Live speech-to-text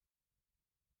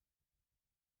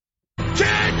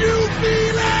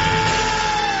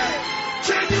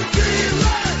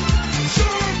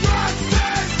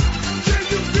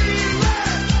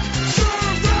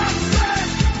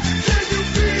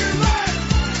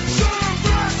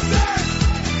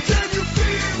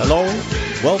Hello,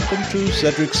 welcome to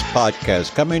Cedric's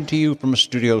Podcast, coming to you from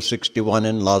Studio 61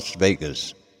 in Las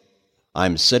Vegas.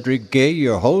 I'm Cedric Gay,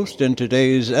 your host, and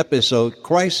today's episode,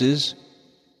 Crisis,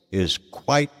 is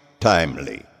quite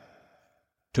timely.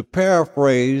 To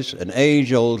paraphrase an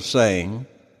age-old saying,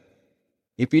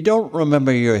 if you don't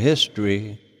remember your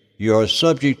history, you are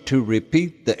subject to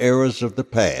repeat the errors of the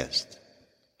past.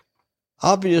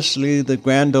 Obviously, the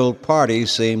grand old party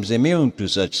seems immune to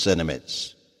such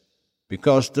sentiments,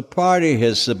 because the party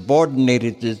has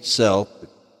subordinated itself,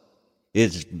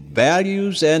 its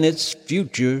values, and its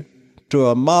future to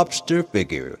a mobster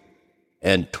figure,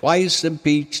 and twice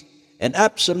impeached and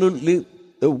absolutely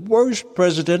the worst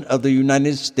president of the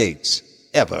United States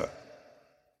ever.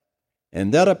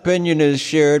 And that opinion is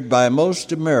shared by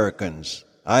most Americans,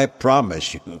 I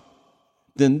promise you.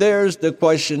 Then there's the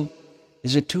question,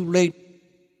 is it too late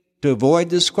to avoid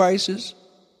this crisis?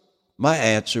 My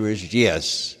answer is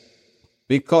yes,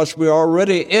 because we're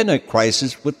already in a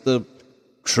crisis with the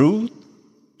truth,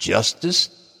 justice,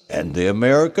 and the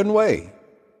American way.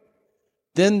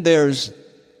 Then is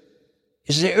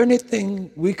there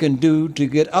anything we can do to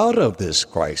get out of this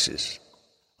crisis?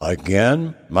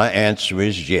 Again, my answer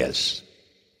is yes.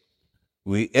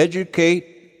 We educate,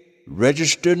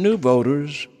 register new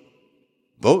voters,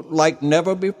 vote like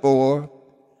never before,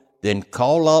 then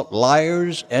call out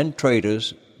liars and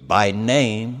traitors by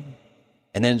name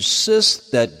and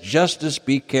insist that justice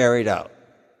be carried out.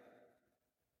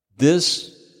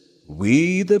 This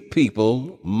we the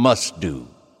people must do,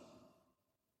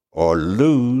 or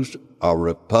lose our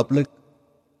republic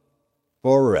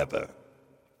forever.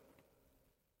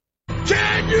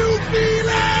 Can you feel it?